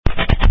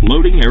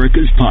Uploading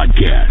Erika's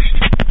podcast.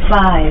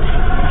 5,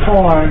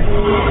 4,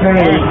 3,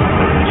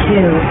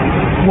 2,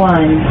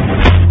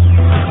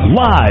 1.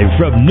 Live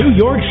from New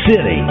York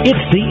City, it's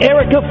the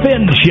Erika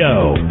Finn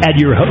Show, and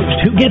your host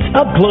who gets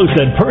up close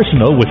and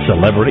personal with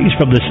celebrities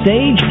from the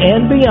stage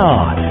and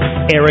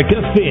beyond,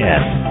 Erika Finn.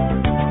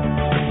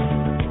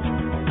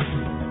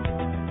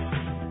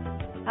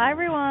 Hi,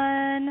 everyone.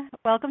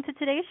 Welcome to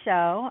today's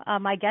show.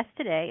 My guest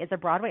today is a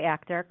Broadway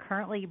actor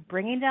currently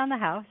bringing down the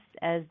house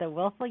as the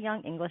willful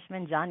young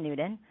Englishman John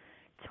Newton,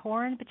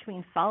 torn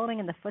between following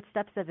in the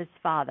footsteps of his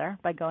father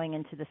by going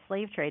into the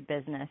slave trade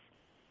business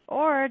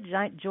or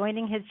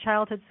joining his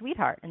childhood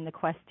sweetheart in the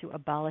quest to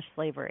abolish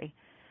slavery,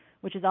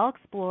 which is all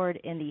explored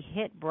in the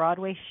hit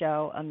Broadway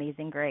show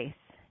Amazing Grace.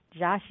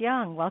 Josh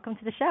Young, welcome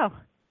to the show.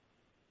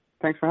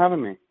 Thanks for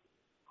having me.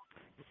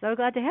 So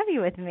glad to have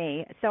you with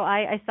me. So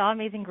I saw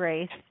Amazing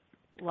Grace,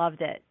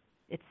 loved it.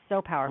 It's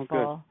so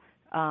powerful,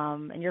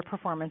 and your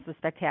performance was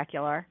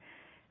spectacular.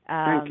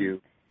 Thank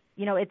you.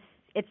 You know,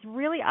 it's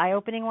really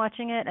eye-opening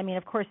watching it. I mean,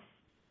 of course,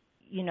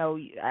 you know,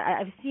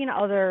 I've seen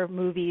other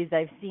movies.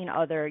 I've seen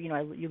other, you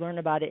know, you learn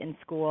about it in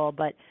school.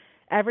 But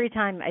every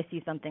time I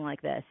see something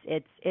like this,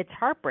 it's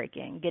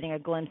heartbreaking getting a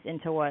glimpse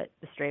into what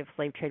the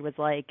slave trade was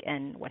like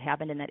and what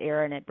happened in that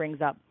era. And it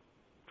brings up,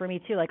 for me,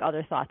 too, like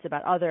other thoughts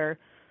about other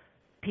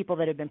people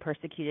that have been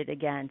persecuted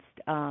against.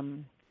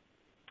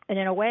 And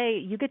in a way,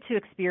 you get to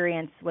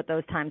experience what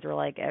those times were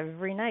like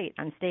every night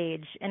on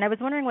stage. And I was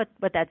wondering what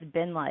that's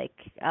been like.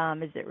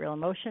 Is it real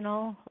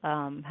emotional?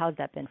 How's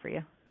that been for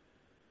you?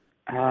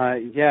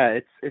 Yeah,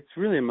 it's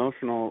really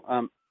emotional.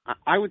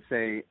 I would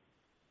say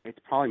it's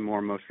probably more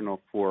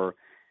emotional for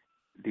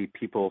the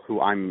people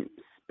who I'm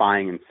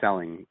spying and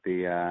selling,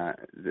 the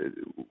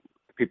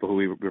people who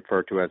we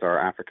refer to as our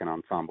African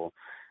ensemble.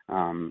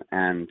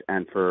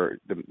 And for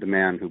the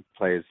man who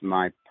plays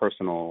my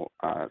personal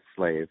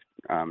slave,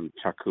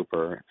 Chuck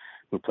Cooper,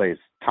 who plays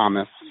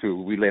Thomas,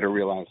 who we later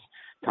realize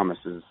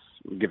Thomas's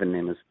given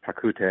name is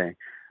Pakute.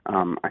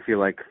 I feel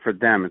like for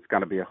them it's got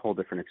to be a whole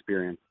different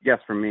experience. Yes,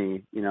 for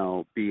me, you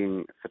know,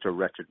 being such a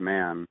wretched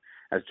man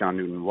as John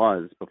Newton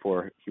was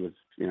before he was,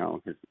 you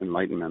know, his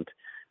enlightenment,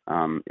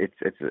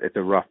 it's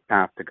a rough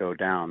path to go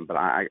down. But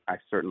I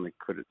certainly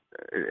could.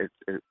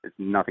 It's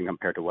nothing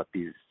compared to what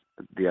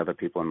the other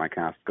people in my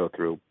cast go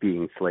through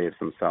being slaves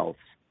themselves.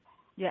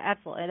 Yeah,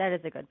 absolutely. That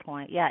is a good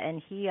point. Yeah,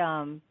 and he,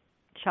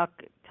 Chuck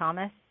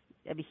Thomas,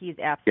 I mean, he's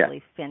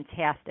absolutely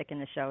fantastic in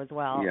the show as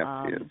well. Yes,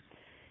 he is.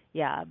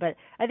 Yeah, but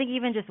I think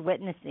even just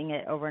witnessing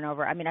it over and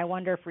over, I mean, I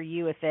wonder for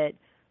you if it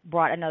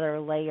brought another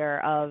layer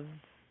of,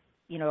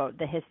 you know,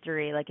 the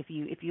history, like if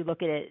you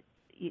look at it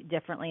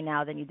differently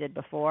now than you did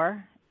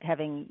before,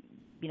 having,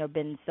 you know,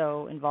 been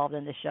so involved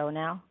in the show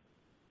now.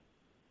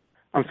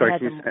 I'm sorry,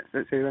 can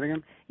you say that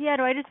again? Yeah,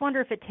 no, I just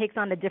wonder if it takes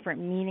on a different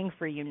meaning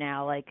for you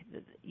now, like,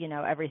 you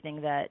know,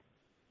 everything that,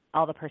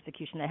 all the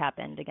persecution that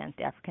happened against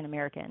African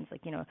Americans,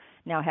 like, you know,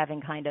 now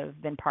having kind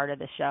of been part of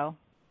the show.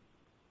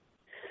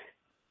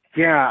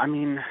 Yeah, I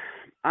mean,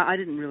 I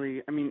didn't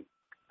really, I mean,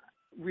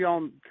 we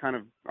all kind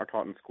of are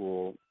taught in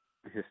school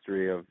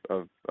history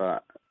of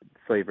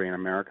slavery in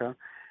America,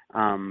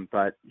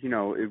 but, you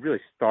know, it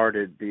really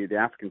started, the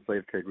African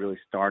slave trade really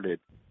started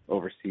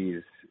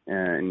overseas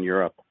in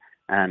Europe.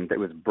 And it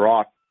was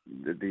brought,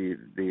 the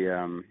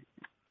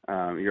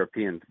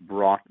Europeans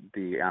brought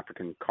the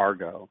African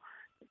cargo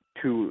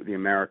to the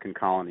American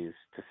colonies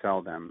to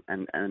sell them.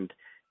 And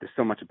there's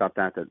so much about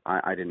that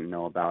I didn't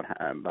know about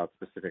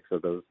specifics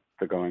of the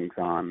goings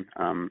on,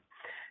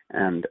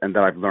 and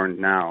that I've learned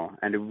now.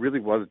 And it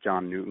really was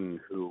John Newton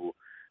who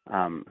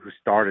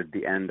started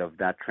the end of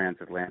that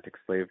transatlantic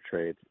slave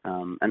trade.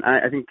 And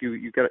I think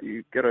you get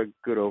a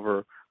good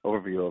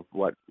overview of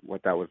what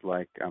that was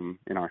like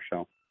in our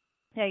show.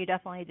 Yeah, you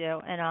definitely do.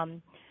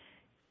 And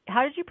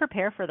how did you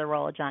prepare for the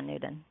role of John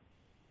Newton?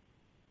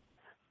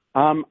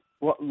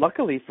 Well,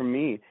 luckily for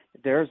me,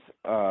 there's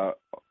a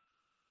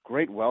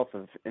great wealth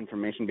of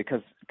information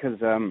because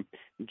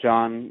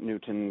John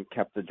Newton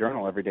kept a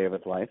journal every day of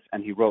his life,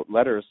 and he wrote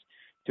letters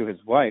to his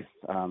wife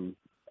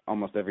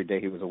almost every day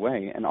he was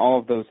away, and all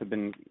of those have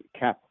been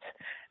kept.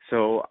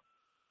 So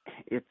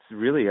it's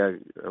really a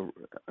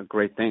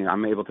great thing.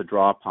 I'm able to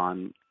draw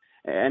upon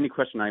any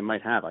question I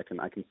might have. I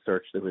can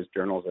search through his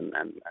journals and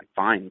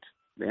find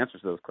the answers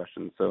to those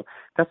questions. So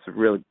that's a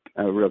real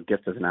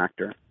gift as an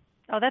actor.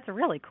 Oh, that's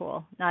really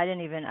cool. No, I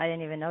didn't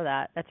even know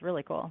that. That's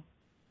really cool.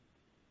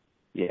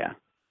 Yeah.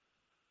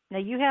 Now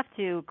you have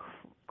to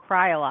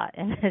cry a lot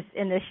in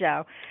this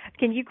show.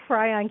 Can you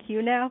cry on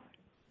cue now?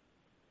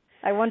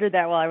 I wondered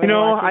that while I was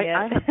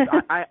watching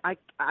it.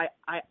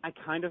 I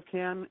kind of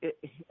can. It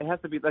has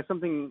to be like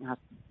something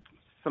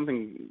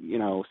you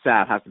know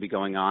sad has to be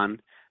going on.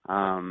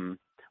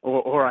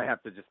 Or I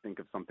have to just think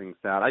of something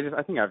sad. I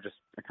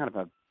kind of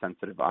have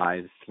sensitive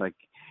eyes. Like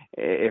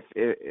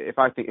if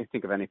I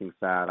think of anything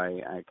sad,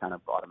 I kind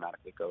of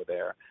automatically go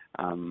there.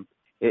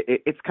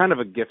 It's kind of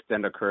a gift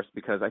and a curse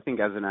because I think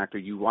as an actor,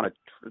 you want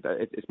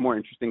to. It's more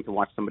interesting to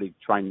watch somebody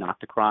try not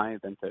to cry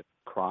than to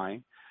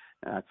cry.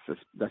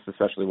 that's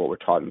especially what we're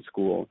taught in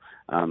school,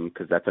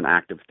 because that's an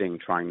active thing,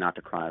 trying not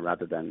to cry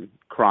rather than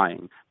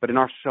crying. But in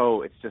our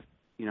show, it's just,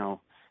 there's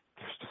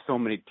just so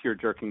many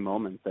tear-jerking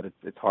moments that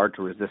it's hard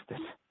to resist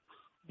it.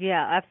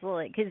 Yeah,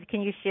 absolutely.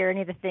 Can you share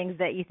any of the things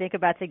that you think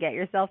about to get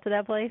yourself to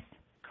that place?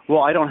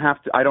 Well, I don't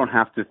have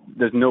to.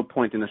 There's no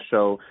point in the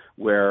show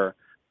where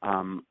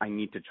I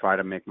need to try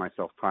to make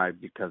myself cry,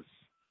 because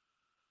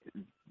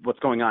what's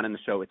going on in the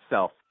show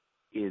itself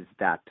is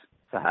that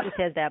sad. It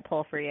has that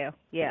pull for you.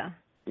 Yeah.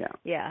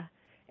 Yeah.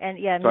 And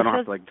yeah, so I don't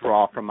have to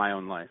draw from my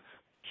own life.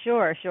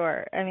 Sure.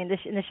 I mean,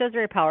 the show's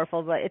very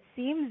powerful, but it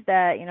seems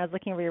that, I was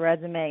looking over your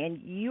resume,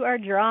 and you are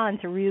drawn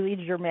to really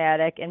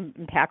dramatic and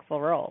impactful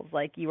roles.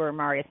 Like, you were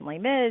Marius in Les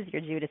Mis,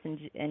 you're Judas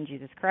in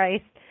Jesus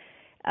Christ.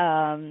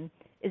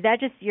 Is that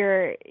just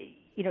your,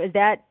 is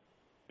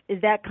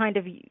that kind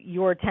of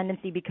your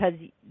tendency because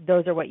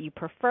those are what you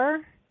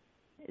prefer?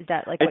 Is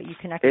that like what you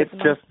connect with?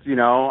 It's just,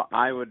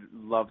 I would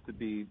love to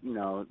be,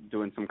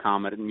 doing some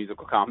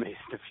musical comedies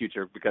in the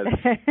future, because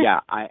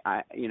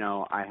I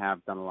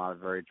have done a lot of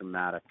very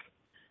dramatic,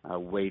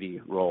 weighty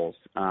roles.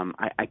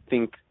 I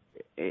think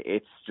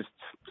it's just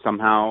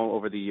somehow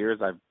over the years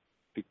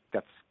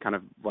that's kind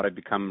of what I've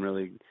become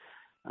really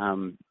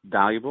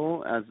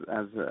valuable as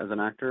an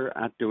actor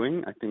at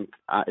doing. I think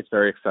it's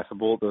very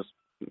accessible.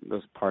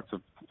 Those parts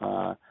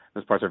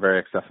are very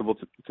accessible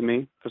to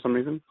me for some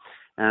reason.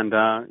 And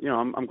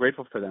I'm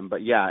grateful for them,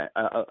 but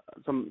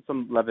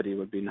some levity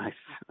would be nice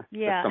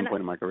at some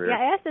point in my career. Yeah,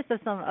 I asked this of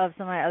some of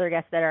my other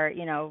guests that are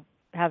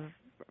have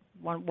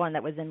one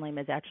that was in Les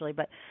Mis actually,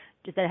 but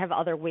just that have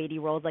other weighty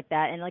roles like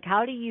that. And like,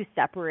 how do you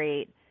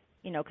separate?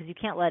 Because you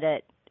can't let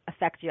it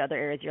affect you other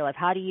areas of your life.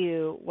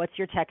 What's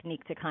your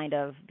technique to kind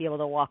of be able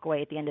to walk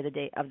away at the end of the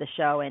day of the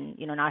show and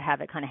not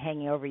have it kind of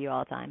hanging over you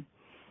all the time?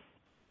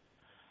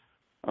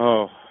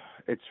 Oh,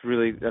 it's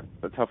really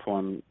a tough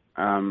one.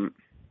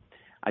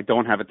 I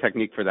don't have a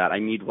technique for that. I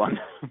need one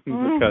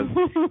because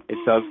it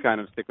does kind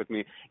of stick with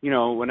me.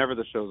 Whenever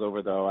the show's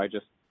over, though, I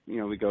just,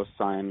 we go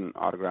sign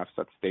autographs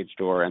at the stage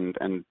door,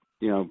 and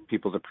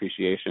people's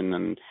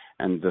appreciation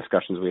and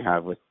discussions we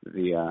have with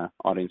the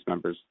audience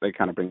members, they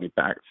kind of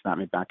snap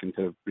me back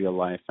into real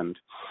life, and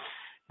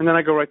then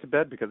I go right to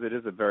bed, because it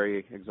is a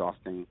very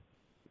exhausting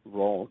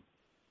role,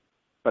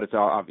 but it's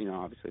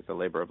obviously it's a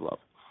labor of love.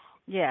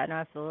 Yeah, no,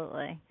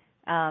 absolutely.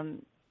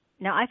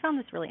 Now, I found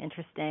this really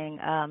interesting.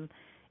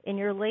 In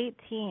your late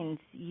teens,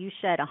 you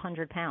shed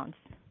 100 pounds.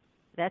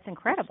 That's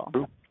incredible.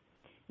 That's true.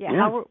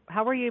 Yeah.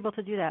 How were you able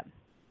to do that?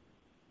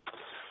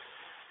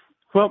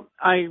 Well,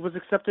 I was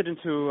accepted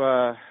into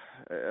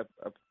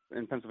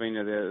in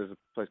Pennsylvania. There's a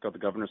place called the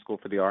Governor's School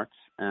for the Arts,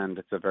 and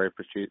it's a very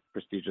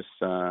prestigious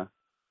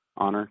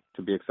honor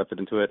to be accepted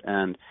into it.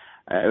 And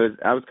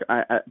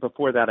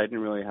before that, I didn't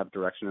really have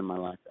direction in my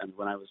life. And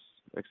when I was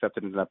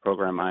accepted into that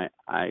program,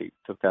 I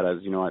took that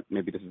as,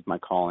 maybe this is my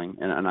calling.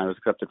 And I was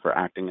accepted for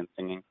acting and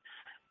singing.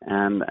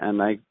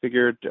 And I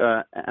figured,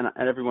 and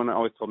everyone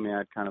always told me I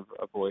had kind of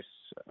a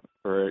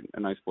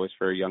nice voice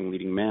for a young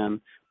leading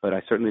man, but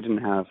I certainly didn't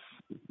have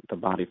the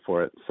body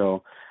for it.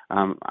 So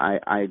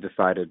I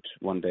decided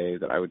one day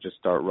that I would just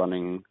start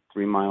running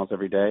 3 miles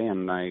every day,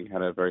 and I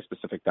had a very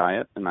specific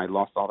diet, and I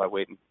lost all that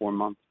weight in 4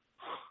 months.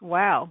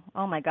 Wow.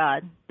 Oh, my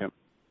God. Yep.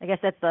 I guess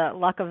that's the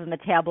luck of the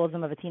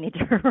metabolism of a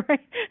teenager, right?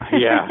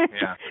 Yeah,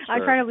 sure.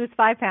 I'm trying to lose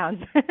 5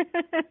 pounds.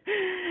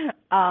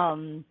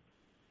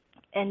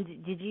 And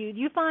do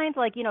you find,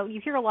 like,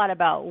 you hear a lot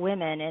about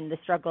women and the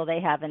struggle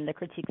they have and the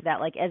critique of that,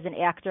 like, as an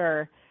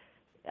actor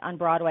on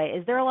Broadway,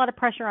 is there a lot of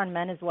pressure on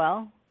men as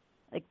well,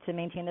 like, to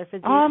maintain their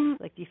physique?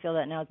 Like, do you feel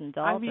that now as an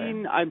adult? I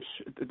mean, I'm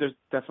sure there's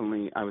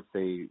definitely, I would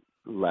say,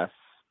 less.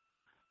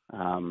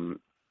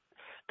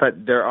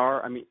 But there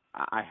are,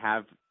 I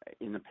have,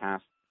 in the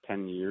past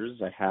 10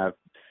 years, I have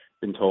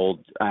been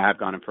told, I have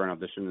gone in for an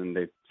audition, and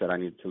they said I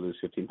needed to lose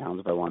 15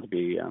 pounds if I wanted to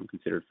be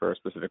considered for a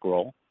specific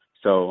role.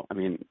 So,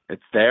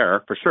 it's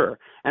there for sure.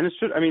 And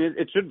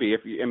it should be.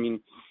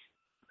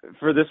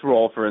 For this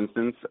role, for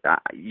instance,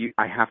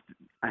 I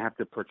have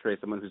to portray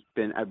someone who's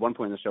been, at one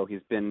point in the show,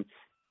 he's been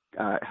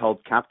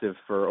held captive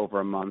for over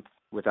a month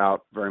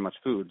without very much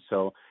food.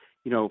 So,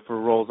 for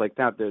roles like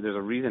that, there's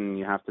a reason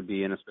you have to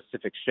be in a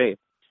specific shape.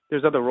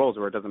 There's other roles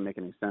where it doesn't make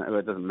any sense.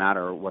 It doesn't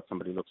matter what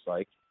somebody looks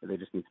like. They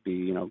just need to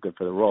be, good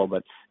for the role.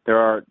 But there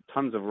are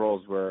tons of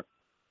roles where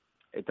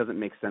it doesn't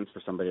make sense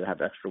for somebody to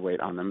have extra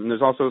weight on them. And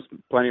there's also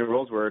plenty of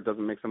roles where it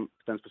doesn't make some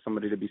sense for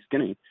somebody to be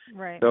skinny.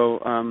 Right. So,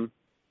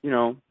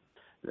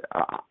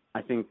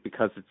 I think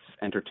because it's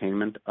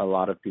entertainment, a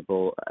lot of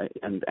people,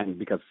 and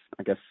because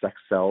I guess sex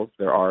sells,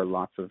 there are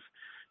lots of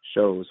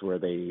shows where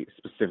they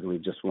specifically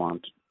just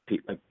want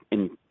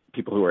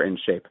people who are in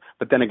shape.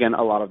 But then again,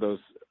 a lot of those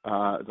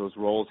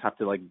roles have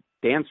to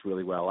dance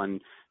really well,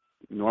 and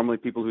normally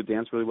people who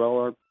dance really well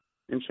are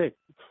in shape.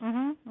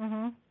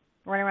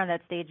 Running around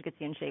that stage gets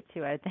you in shape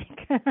too, I think.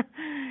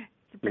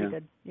 It's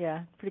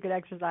pretty good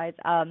exercise.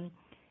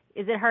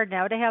 Is it hard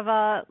now to have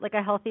a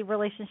healthy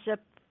relationship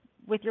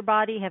with your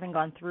body, having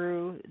gone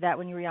through that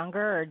when you were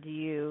younger, or do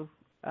you?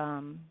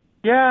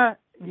 I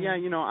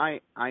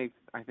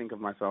I think of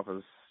myself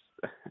as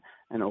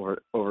an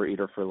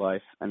overeater for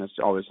life, and it's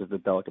always just a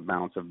delicate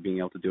balance of being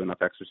able to do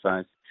enough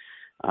exercise,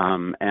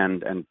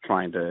 and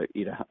trying to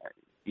eat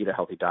a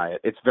healthy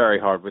diet. It's very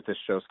hard with this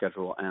show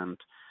schedule and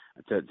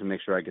to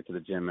make sure I get to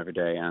the gym every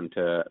day and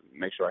to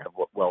make sure I have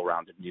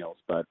well-rounded meals.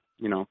 But,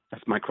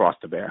 that's my cross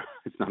to bear.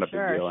 It's not a big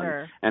deal,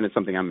 sure. and it's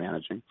something I'm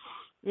managing.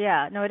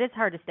 Yeah, no, it is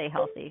hard to stay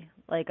healthy.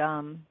 Like,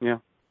 yeah.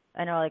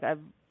 I know,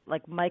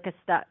 like Micah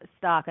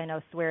Stock, I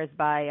know, swears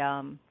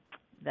by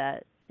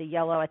that the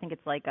yellow, I think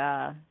it's like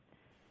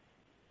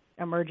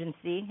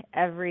emergency.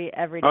 Every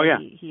day oh, yeah.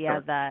 he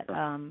has that.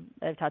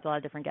 I've talked to a lot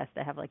of different guests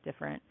that have like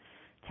different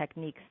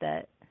techniques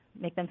that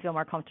make them feel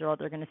more comfortable.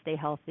 They're going to stay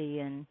healthy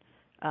and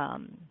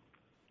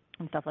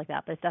stuff like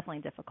that. But it's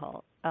definitely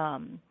difficult.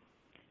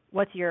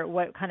 What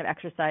kind of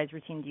exercise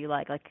routine do you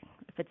like? Like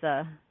if it's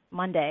a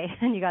Monday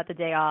and you got the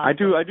day off. I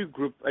do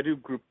group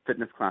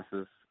fitness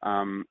classes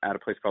at a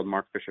place called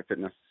Mark Fisher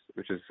Fitness,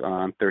 which is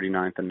on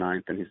 39th and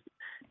 9th, and he's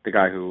the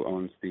guy who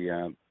owns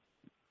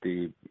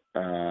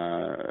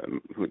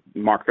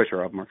Mark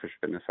Fisher of Mark Fisher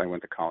Fitness. I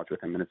went to college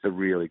with him, and it's a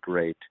really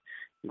great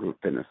group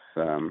fitness.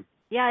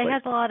 Yeah, it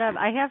has a lot of.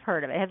 I have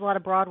heard of it. It has a lot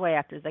of Broadway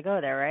actors that go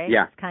there, right?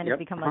 Yeah, it's kind of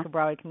become like a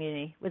Broadway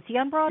community. Was he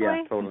on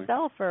Broadway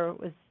himself, or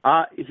was?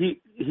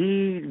 He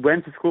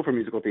went to school for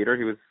musical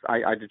theater.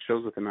 I did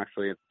shows with him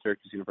actually at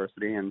Syracuse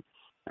University, and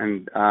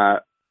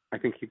I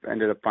think he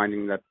ended up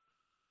finding that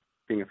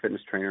being a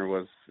fitness trainer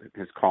was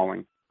his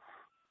calling.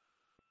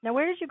 Now,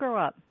 where did you grow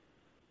up?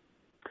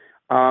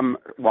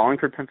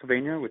 Wallingford,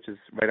 Pennsylvania, which is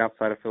right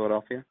outside of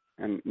Philadelphia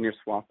and near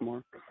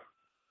Swarthmore.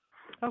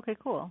 Okay,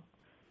 cool.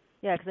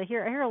 Yeah, because I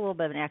hear a little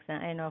bit of an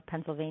accent. I didn't know if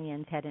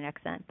Pennsylvanians had an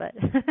accent, but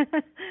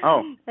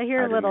I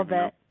hear a little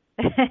bit.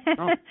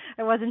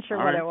 I wasn't sure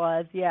what it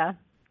was. Yeah.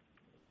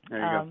 There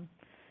you go.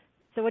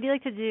 So what do you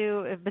like to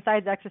do,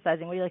 besides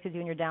exercising, what do you like to do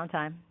in your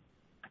downtime?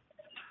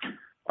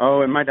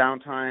 Oh, in my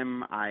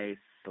downtime, I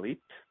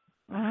sleep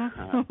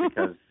because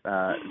it's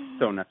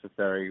so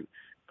necessary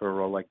for a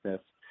role like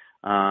this.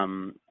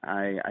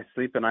 I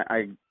sleep, and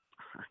I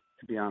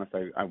to be honest,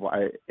 I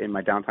in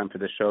my downtime for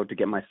this show, to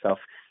get myself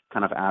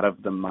kind of out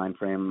of the mind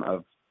frame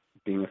of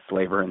being a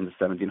slaver in the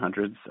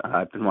 1700s,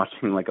 I've been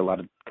watching like a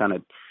lot of kind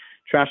of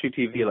trashy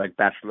TV like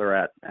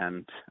Bachelorette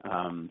and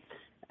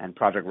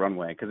Project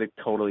Runway, because it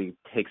totally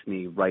takes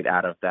me right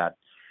out of that.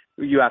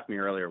 You asked me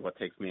earlier what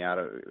takes me out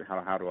of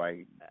how do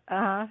I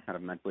kind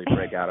of mentally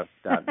break out of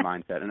that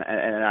mindset, and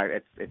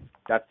it's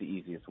that's the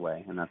easiest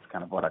way, and that's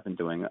kind of what I've been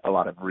doing a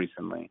lot of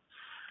recently.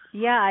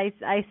 Yeah,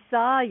 I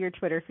saw your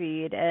Twitter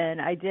feed, and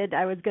I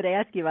was going to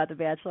ask you about The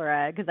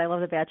Bachelorette, because I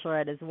love The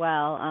Bachelorette as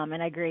well,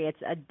 and I agree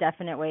it's a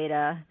definite way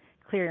to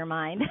clear your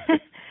mind.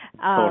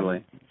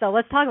 Totally. So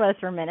let's talk about this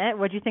for a minute.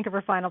 What did you think of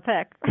her final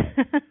pick?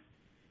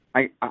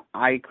 I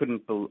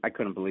couldn't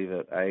believe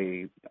it.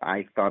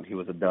 I thought he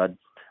was a dud.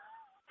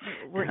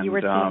 You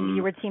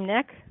were Team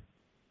Nick?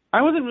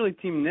 I wasn't really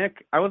Team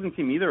Nick. I wasn't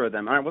Team either of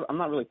them. I'm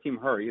not really Team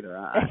her either.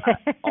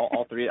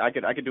 All three. I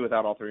could do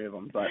without all three of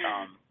them, but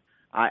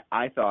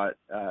I thought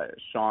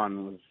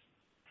Sean was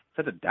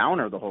such a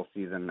downer the whole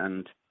season,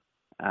 and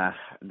I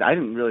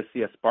didn't really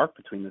see a spark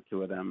between the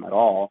two of them at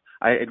all.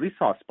 I at least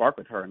saw a spark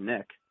with her and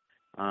Nick.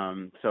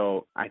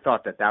 So I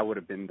thought that would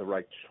have been the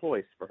right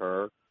choice for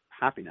her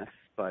happiness,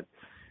 but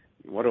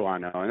what do I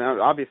know? And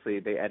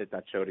obviously they edit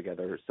that show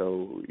together,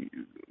 so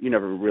you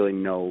never really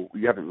know.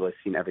 You haven't really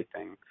seen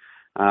everything.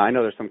 I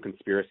know there's some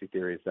conspiracy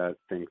theories that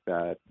think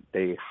that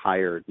they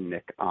hired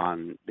Nick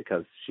on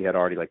because she had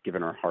already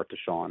given her heart to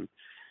Sean.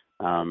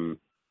 Is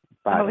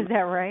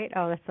that right?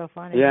 Oh, that's so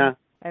funny. Yeah.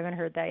 I haven't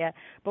heard that yet.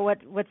 But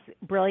what's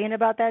brilliant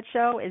about that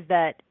show is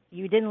that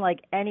you didn't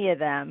like any of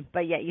them,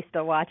 but yet you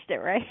still watched it,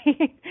 right?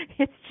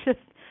 It's just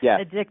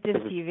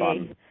addictive TV.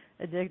 Fun.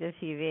 Addictive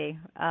TV.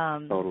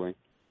 Totally.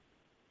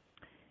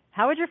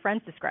 How would your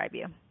friends describe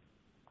you?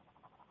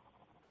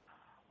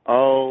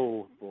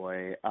 Oh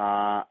boy,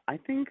 I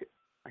think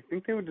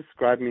they would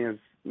describe me as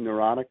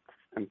neurotic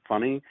and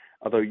funny.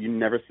 Although you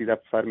never see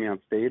that side of me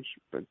on stage,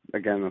 but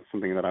again, that's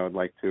something that I would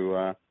like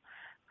to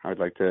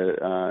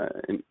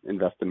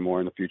invest in more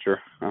in the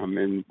future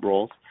in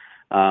roles.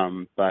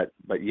 But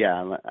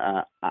yeah,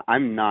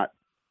 I'm not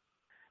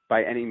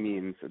by any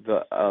means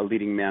the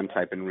leading man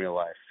type in real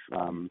life.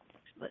 And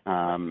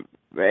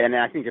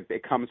I think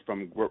it comes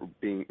from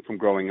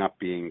growing up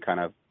being kind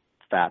of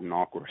fat and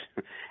awkward,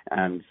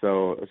 and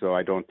so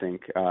I don't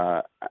think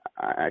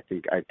I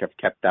think I have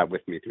kept that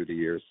with me through the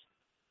years.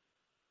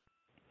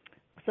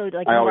 So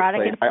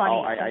neurotic and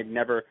funny. I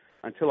never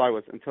until I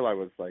was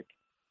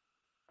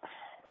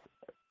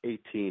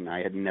 18.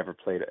 I had never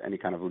played any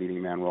kind of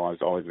leading man role. I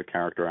was always a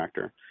character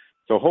actor.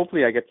 So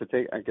hopefully I get to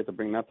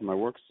bring that to my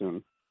work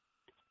soon.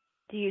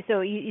 You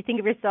think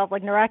of yourself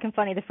like neurotic and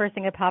funny? The first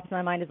thing that pops in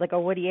my mind is like a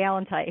Woody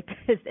Allen type.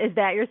 Is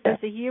that your sense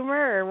of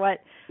humor, or what?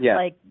 Yeah.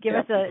 Give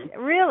us a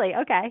really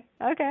okay.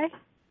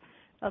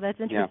 Oh, that's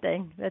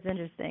interesting. Yeah. That's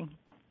interesting.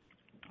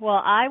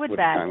 Well, I would bet.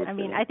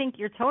 I think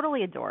you're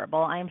totally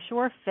adorable. I am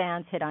sure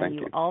fans hit on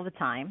you all the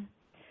time.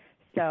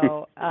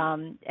 So,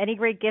 any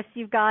great gifts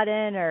you've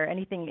gotten or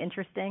anything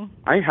interesting?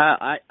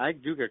 I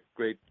do get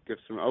great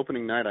gifts. From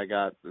opening night, I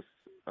got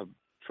a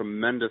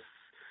tremendous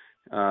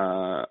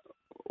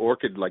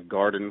orchid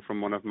garden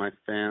from one of my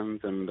fans,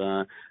 and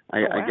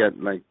I get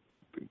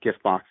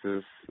gift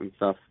boxes and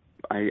stuff.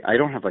 I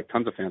don't have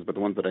tons of fans, but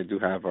the ones that I do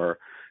have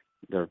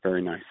they're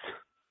very nice.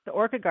 The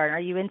orchid garden. Are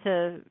you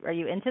into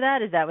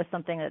that? Is that was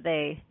something that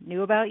they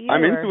knew about you?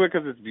 I'm into it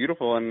because it's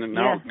beautiful, and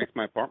now it makes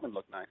my apartment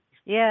look nice.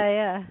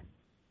 Yeah.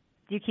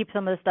 Do you keep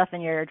some of the stuff in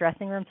your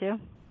dressing room too?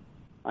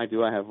 I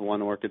do. I have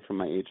one orchid from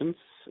my agents.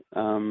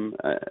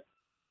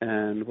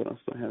 And what else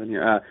do I have in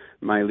here?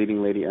 My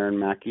leading lady, Erin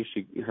Mackey,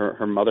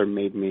 her mother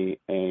made me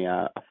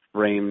a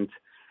framed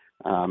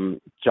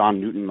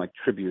John Newton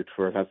tribute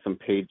where it has some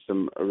pages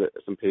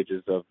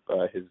of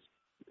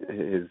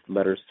his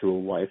letters to a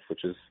wife,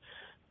 which is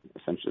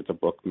essentially it's a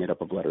book made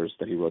up of letters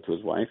that he wrote to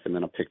his wife, and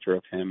then a picture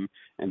of him,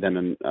 and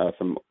then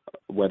some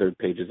weathered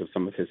pages of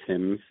some of his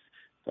hymns.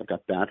 So I've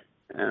got that.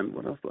 And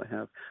what else do I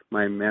have?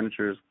 My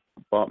managers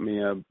bought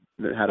me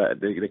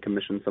they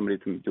commissioned somebody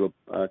to do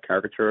a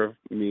caricature of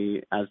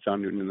me as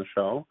John Newton in the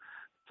show.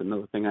 It's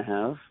another thing I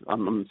have.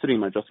 I'm sitting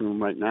in my dressing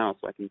room right now,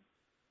 so I can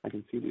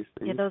see these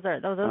things. Yeah, those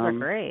are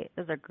great.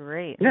 Those are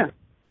great. Yeah.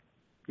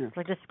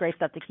 It's just great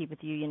stuff to keep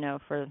with you,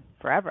 for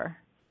forever.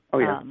 Oh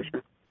yeah, for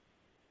sure.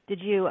 Did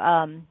you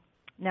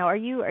now are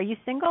you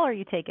single or are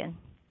you taken?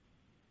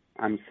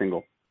 I'm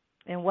single.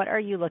 And what are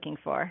you looking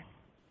for?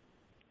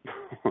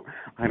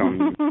 I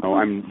don't know.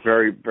 I'm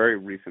very, very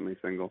recently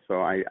single,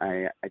 so I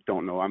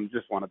don't know. I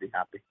just want to be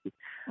happy.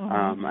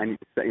 Mm-hmm. I need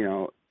to say,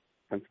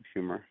 sense of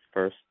humor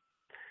first,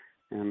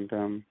 and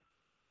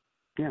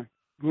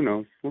who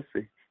knows? We'll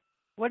see.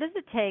 What does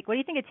it take? What do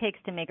you think it takes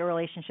to make a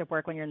relationship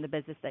work when you're in the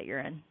business that you're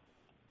in?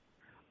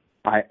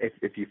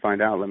 If you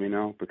find out, let me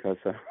know, because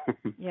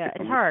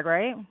it's hard,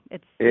 right?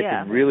 It's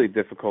really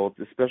difficult,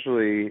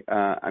 especially.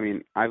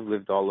 I've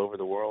lived all over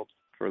the world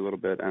for a little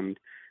bit, and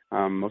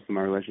most of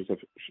my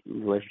relationships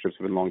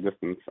have been long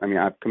distance.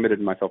 I've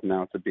committed myself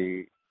now to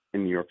being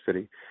in New York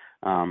City,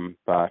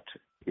 but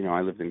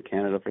I lived in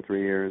Canada for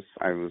 3 years.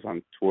 I was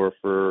on tour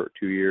for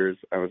 2 years.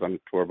 I was on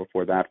tour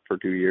before that for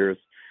 2 years.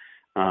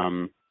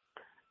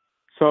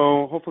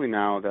 So hopefully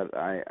now that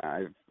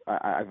I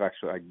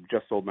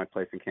just sold my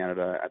place in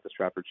Canada at the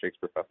Stratford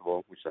Shakespeare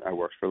Festival, which I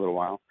worked for a little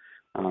while.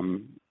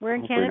 Where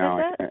in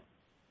Canada is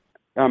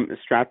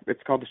that?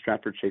 It's called the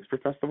Stratford Shakespeare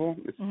Festival.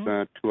 It's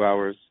 2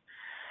 hours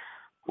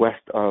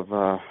west of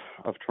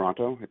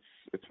Toronto.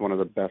 It's one of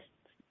the best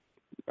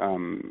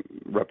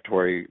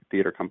repertory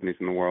theater companies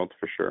in the world,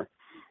 for sure.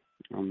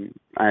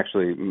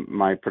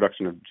 My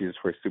production of Jesus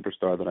Christ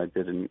Superstar that I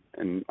did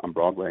on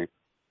Broadway,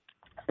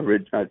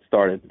 I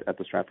started at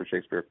the Stratford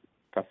Shakespeare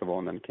Festival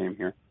and then came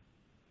here.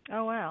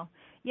 Oh, wow.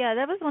 Yeah,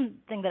 that was one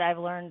thing that I've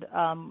learned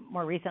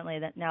more recently,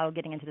 that now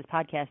getting into this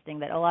podcasting,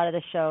 that a lot of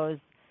the shows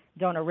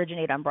don't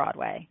originate on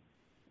Broadway.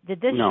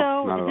 Did this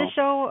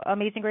show,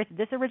 Amazing Grace, did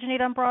this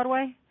originate on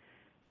Broadway?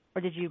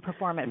 Or did you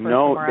perform it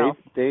somewhere else?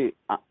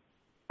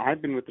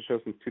 I've been with the show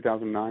since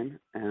 2009,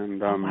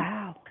 and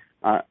wow.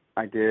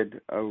 I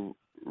did a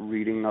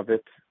reading of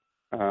it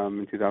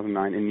in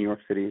 2009 in New York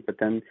City. But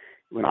then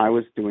when I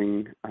was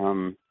doing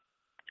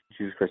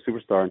Jesus Christ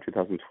Superstar in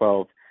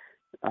 2012,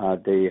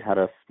 they had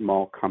a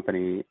small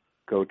company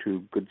go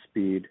to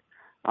Goodspeed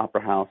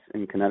Opera House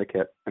in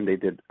Connecticut, and they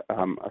did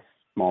a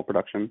small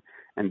production.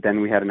 And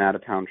then we had an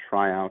out-of-town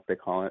tryout, they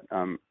call it,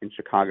 in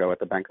Chicago at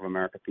the Bank of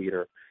America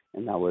Theater,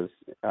 and that was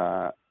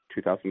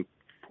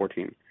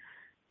 2014.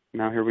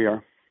 Now here we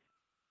are.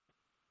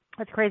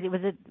 That's crazy.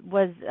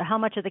 Was how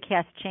much of the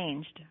cast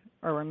changed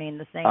or remained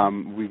the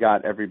same? We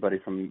got everybody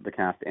from the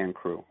cast and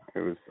crew. It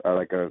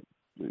was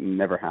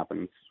never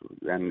happens,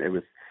 and it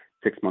was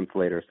 6 months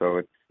later, so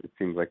it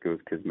seems like it was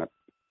kismet.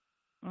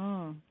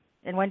 And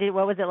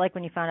what was it like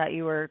when you found out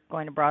you were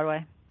going to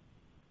Broadway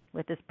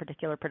with this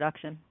particular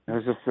production?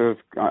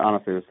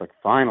 Honestly, it was like,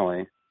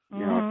 finally,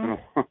 it's been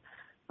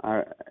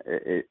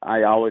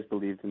I always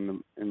believed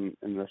in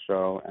the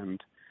show, and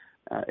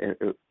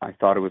I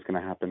thought it was going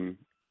to happen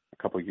a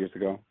couple of years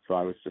ago. So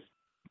I was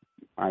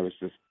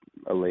just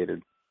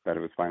elated that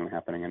it was finally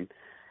happening, and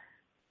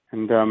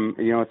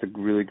it's a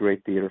really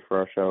great theater for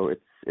our show.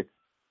 It's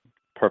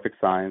perfect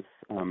size.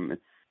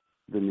 It's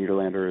the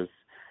Nederlander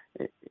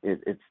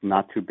it's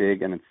not too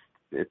big, and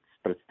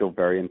but it's still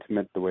very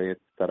intimate the way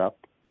it's set up.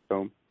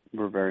 So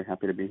we're very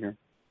happy to be here.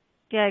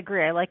 Yeah, I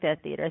agree. I like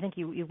that theater. I think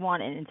you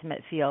want an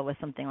intimate feel with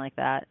something like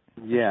that.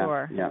 Yeah,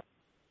 sure. Yeah.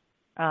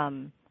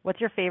 What's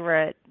your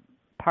favorite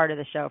part of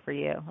the show for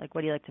you? Like,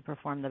 what do you like to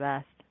perform the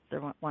best? Is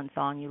there one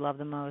song you love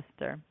the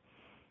most, or?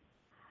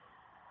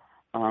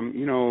 I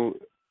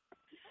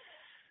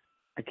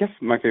guess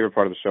my favorite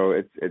part of the show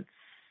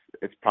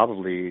it's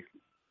probably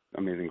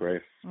Amazing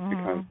Grace,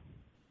 because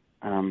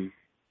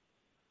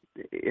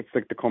it's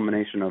like the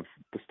culmination of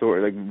the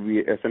story. Like,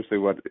 essentially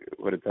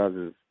what it does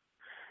is,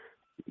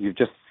 you've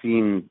just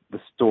seen the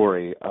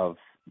story of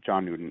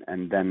John Newton,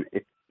 and then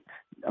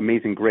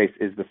Amazing Grace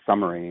is the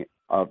summary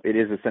of, it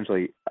is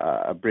essentially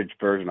a abridged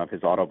version of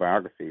his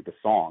autobiography, the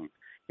song.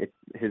 it's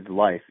his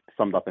life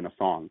summed up in a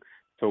song.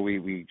 So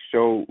we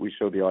show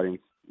the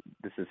audience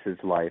this is his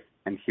life,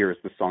 and here's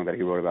the song that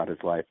he wrote about his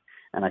life.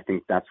 And I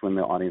think that's when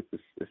the audience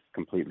is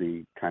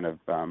completely kind of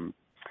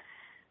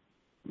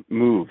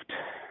moved,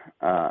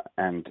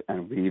 and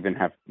we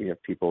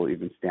have people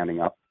even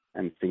standing up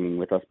and singing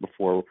with us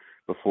before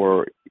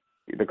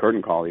the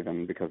curtain call,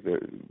 even, because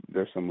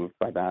they're so moved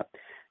by that.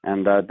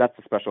 And that's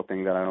a special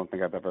thing that I don't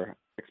think I've ever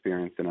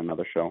experienced in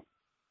another show.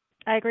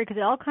 I agree, because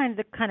it all kind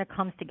of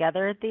comes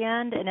together at the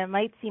end, and it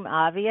might seem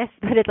obvious,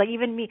 but it's like,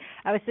 even me,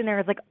 I was sitting there,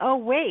 I was like, oh,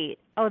 wait,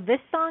 oh, this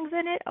song's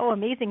in it? Oh,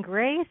 Amazing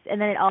Grace? And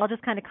then it all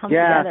just kind of comes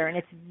together, and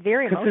it's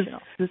very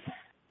emotional.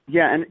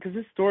 And because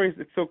this story,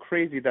 it's so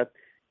crazy that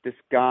this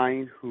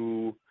guy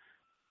who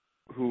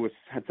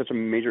had such a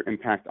major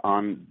impact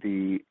on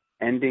the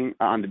ending,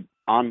 on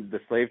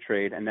the slave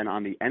trade, and then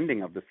on the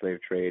ending of the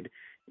slave trade,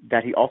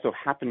 that he also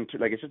happened to,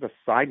 like, it's just a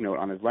side note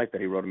on his life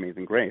that he wrote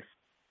Amazing Grace.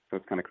 So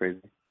it's kind of crazy.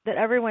 That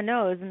everyone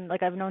knows, and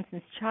like I've known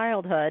since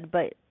childhood,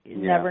 but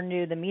never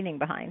knew the meaning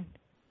behind.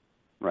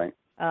 Right.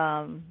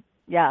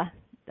 Yeah,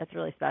 that's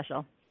really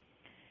special.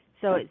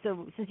 So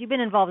since you've been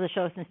involved in the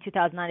show since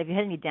 2009, have you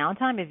had any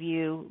downtime? Have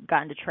you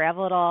gotten to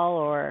travel at all,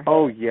 or?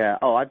 Oh yeah.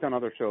 Oh, I've done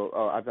other shows.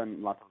 Oh, I've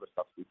done lots of other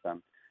stuff since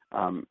then.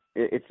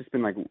 It's just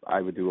been like I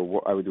would do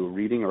a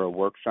reading or a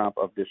workshop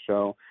of this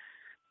show,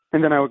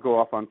 and then I would go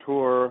off on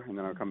tour, and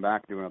then I would come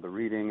back, do another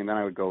reading, and then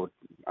I was going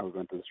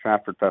to the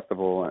Stratford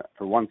Festival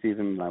for one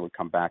season, and I would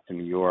come back to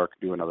New York,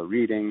 do another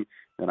reading,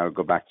 then I would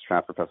go back to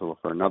Stratford Festival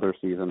for another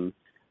season.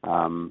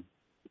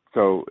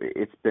 So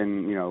it's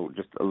been,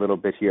 just a little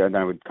bit here, and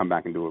then I would come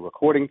back and do a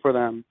recording for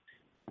them,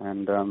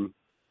 and but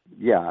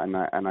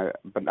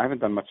I haven't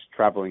done much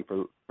traveling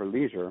for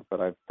leisure, but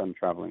I've done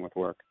traveling with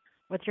work.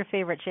 What's your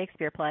favorite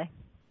Shakespeare play?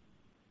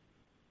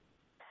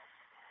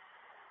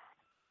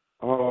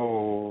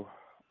 Oh,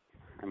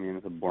 I mean,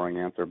 it's a boring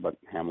answer, but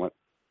Hamlet.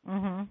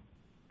 Mhm.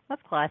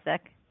 That's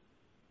classic.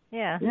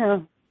 Yeah.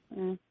 Yeah.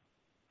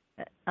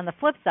 On the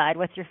flip side,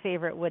 what's your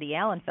favorite Woody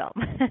Allen film?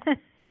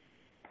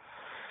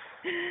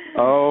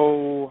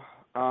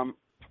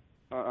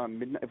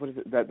 Midnight. What is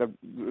it? That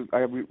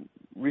I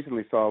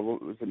recently saw.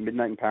 What was it?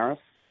 Midnight in Paris.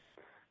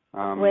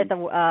 With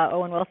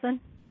Owen Wilson.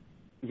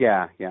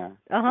 Yeah. Uh-huh. Is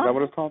that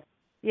what it's called?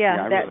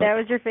 Yeah, that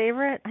was your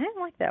favorite. I didn't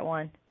like that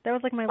one. That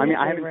was like my least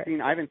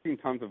favorite. I haven't seen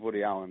tons of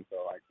Woody Allen, so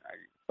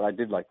but I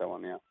did like that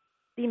one. Yeah.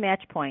 See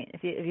Match Point.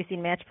 Have you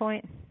seen Match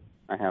Point?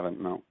 I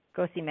haven't. No.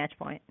 Go see Match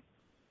Point.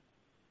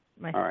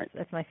 All right.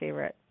 That's my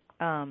favorite.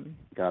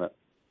 Got it.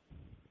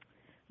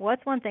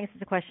 What's one thing? This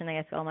is a question I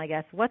ask all my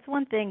guests. What's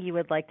one thing you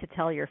would like to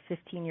tell your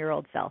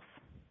 15-year-old self?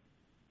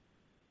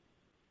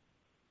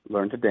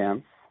 Learn to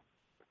dance.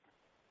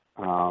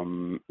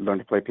 Learn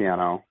to play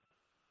piano.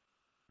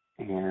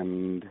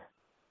 And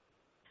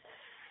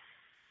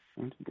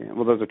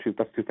well, those are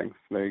that's two things.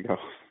 There you go.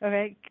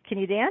 Okay. Can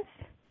you dance?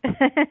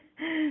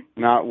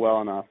 Not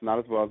well enough. Not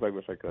as well as I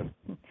wish I could.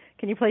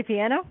 Can you play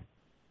piano?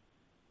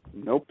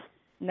 Nope.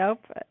 Do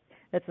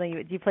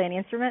you play any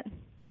instrument?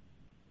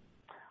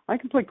 I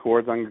can play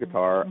chords on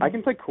guitar. Mm-hmm. I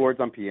can play chords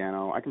on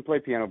piano. I can play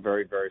piano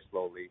very, very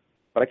slowly,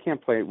 but I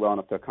can't play it well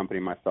enough to accompany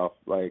myself,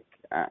 like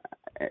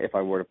if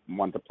I were to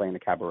want to play in a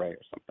cabaret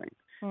or something.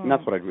 And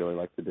that's what I'd really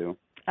like to do.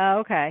 Oh,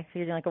 okay. So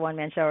you're doing like a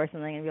one-man show or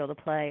something and be able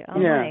to play. Oh,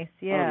 yeah. Nice.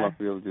 Yeah. I would love to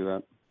be able to do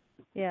that.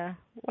 Yeah.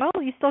 Well,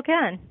 you still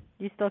can.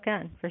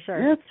 For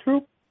sure. Yeah, it's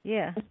true.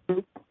 Yeah. It's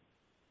true.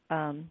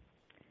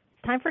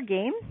 It's time for a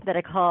game that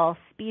I call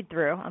Speed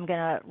Through. I'm going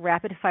to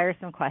rapid fire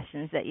some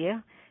questions at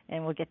you,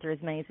 and we'll get through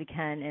as many as we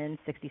can in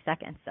 60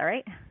 seconds. All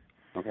right?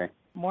 Okay.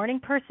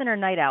 Morning person or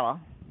night owl?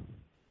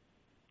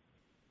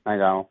 Night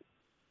owl.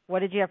 What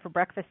did you have for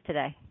breakfast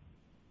today?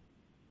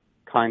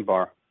 Kind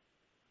bar.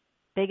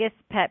 Biggest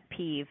pet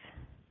peeve?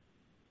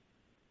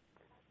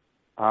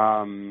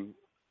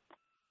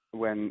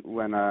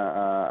 When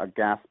a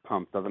gas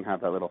pump doesn't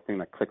have that little thing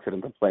that clicks it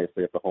into place,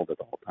 so you have to hold it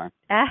the whole time.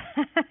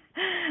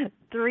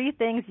 3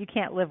 things you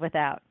can't live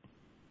without.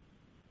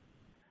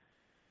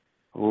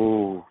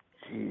 Oh,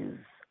 jeez.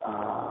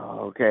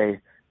 Okay.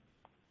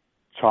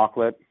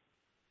 Chocolate.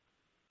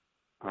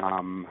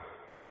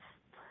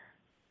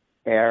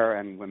 Air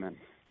and women.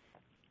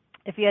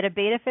 If you had a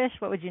beta fish,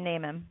 what would you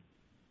name him?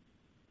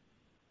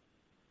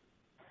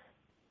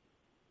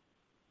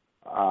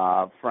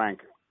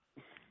 Frank.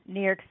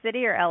 New York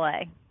City or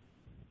L.A.?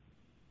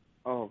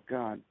 Oh,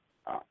 God.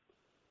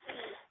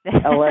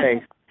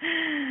 L.A.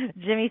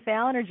 Jimmy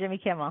Fallon or Jimmy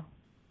Kimmel?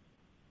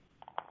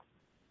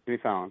 Jimmy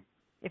Fallon.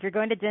 If you're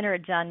going to dinner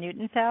at John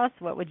Newton's house,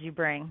 what would you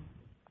bring?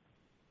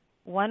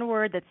 One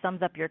word that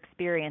sums up your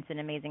experience in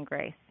Amazing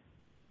Grace.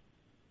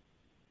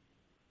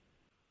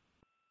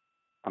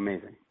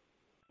 Amazing.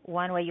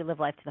 One way you live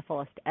life to the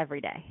fullest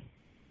every day.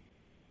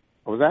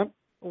 What was that?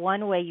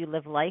 One way you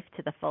live life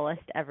to the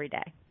fullest every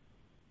day.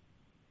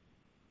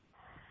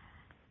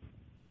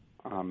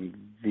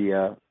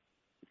 Via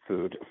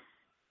food.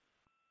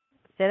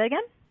 Say that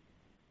again?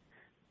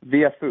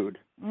 Via food.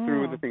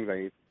 Through the things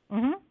I eat.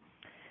 Mm-hmm.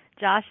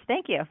 Josh,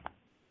 thank you.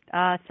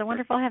 So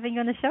wonderful having you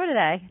on the show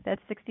today.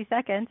 That's 60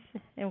 seconds,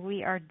 and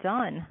we are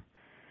done.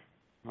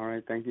 All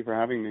right. Thank you for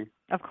having me.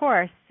 Of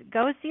course.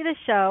 Go see the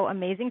show,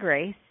 Amazing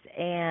Grace,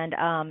 and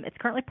it's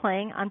currently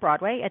playing on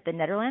Broadway at the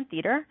Nederland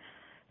Theater.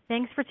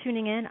 Thanks for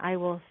tuning in. I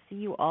will see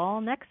you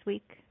all next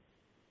week.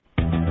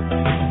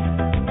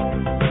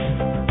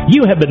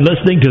 You have been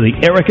listening to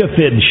The Erika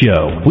Finn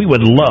Show. We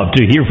would love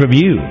to hear from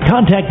you.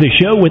 Contact the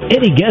show with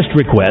any guest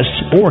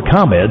requests or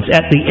comments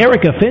at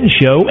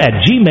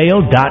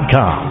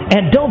theerikafinnshow@gmail.com.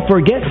 And don't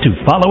forget to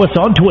follow us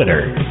on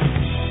Twitter.